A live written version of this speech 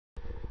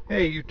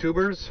Hey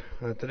YouTubers,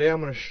 today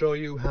I'm going to show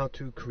you how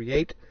to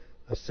create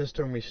a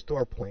system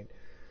restore point.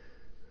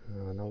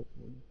 Now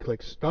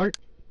click Start,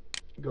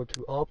 go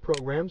to All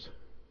Programs,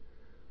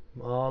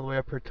 all the way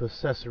up here to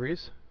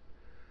Accessories,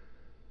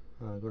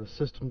 go to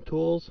System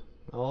Tools,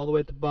 all the way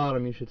at the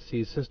bottom you should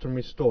see System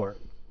Restore.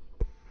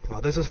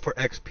 This is for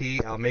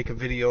XP. I'll make a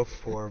video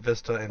for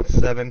Vista and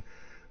 7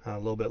 a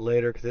little bit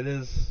later because it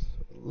is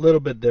a little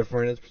bit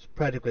different. It's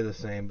practically the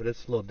same, but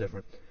it's a little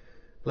different.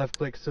 Left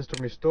click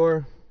System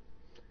Restore.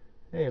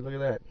 Hey, look at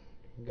that.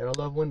 You gotta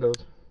love Windows.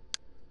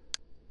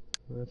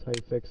 That's how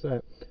you fix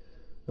that.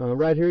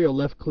 Right here, you'll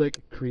left click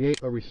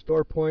Create a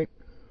Restore Point.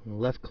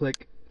 Left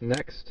click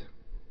Next.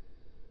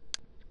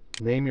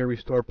 Name your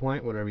restore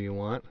point, whatever you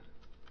want.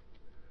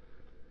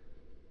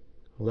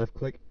 Left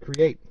click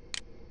Create.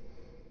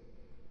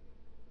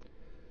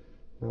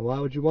 Now, why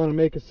would you want to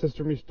make a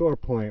system restore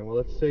point? Well,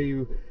 let's say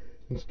you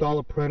install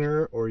a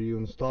printer or you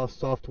install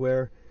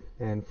software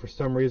and for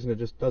some reason it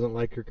just doesn't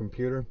like your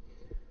computer.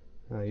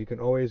 You can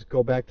always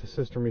go back to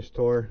System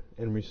Restore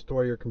and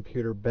restore your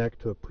computer back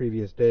to a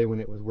previous day when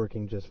it was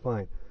working just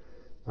fine.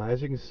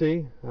 As you can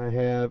see, I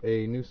have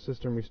a new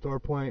System Restore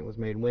point. It was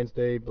made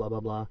Wednesday, blah blah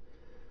blah.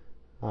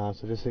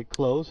 So just hit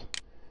close.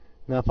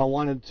 Now if I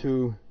wanted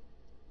to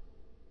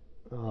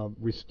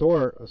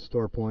restore a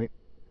store point,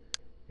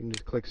 you can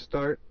just click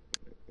Start,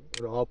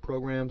 go to All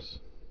Programs,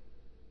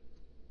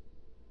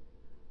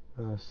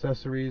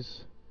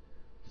 Accessories,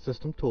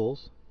 System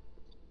Tools,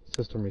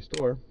 System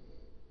Restore.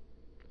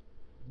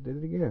 Did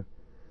it again.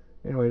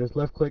 Anyway, just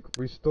left click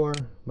Restore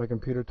my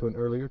computer to an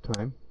earlier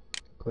time.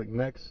 Click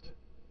Next.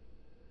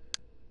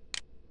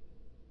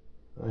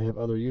 I have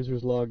other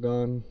users logged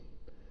on,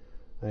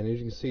 and as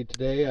you can see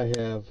today I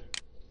have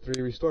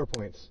 3 restore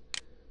points.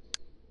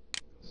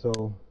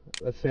 So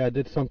let's say I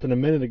did something a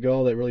minute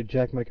ago that really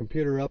jacked my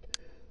computer up.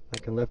 I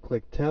can left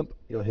click Temp,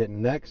 you'll hit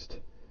Next,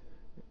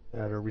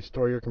 that'll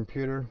restore your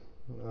computer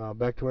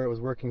back to where it was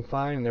working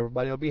fine, and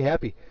everybody will be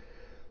happy.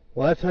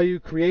 Well, that's how you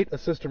create a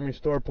system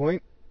restore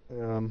point.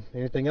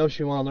 Anything else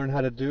you want to learn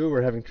how to do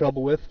or having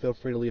trouble with, feel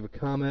free to leave a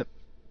comment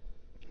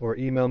or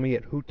email me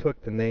at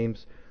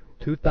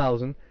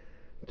whotookthenames2000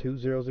 at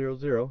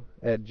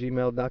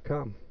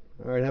gmail.com.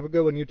 Alright, have a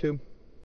good one, YouTube.